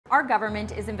Our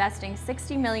government is investing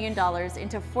 $60 million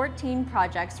into 14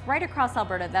 projects right across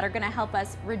Alberta that are going to help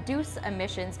us reduce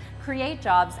emissions, create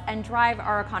jobs, and drive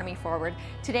our economy forward.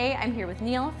 Today, I'm here with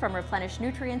Neil from Replenish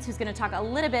Nutrients, who's going to talk a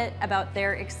little bit about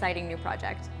their exciting new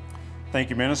project. Thank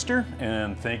you, Minister,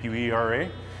 and thank you,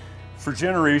 ERA. For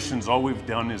generations, all we've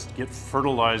done is get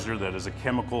fertilizer that is a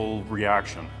chemical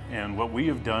reaction. And what we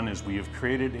have done is we have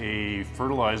created a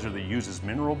fertilizer that uses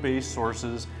mineral-based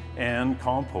sources and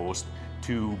compost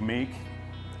to make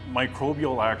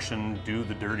microbial action do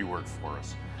the dirty work for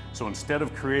us. So instead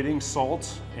of creating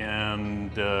salts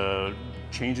and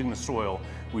changing the soil,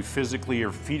 we physically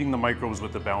are feeding the microbes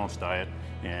with a balanced diet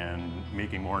and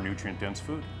making more nutrient-dense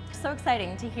food. So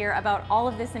exciting to hear about all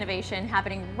of this innovation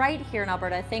happening right here in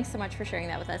Alberta. Thanks so much for sharing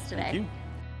that with us today. Thank you.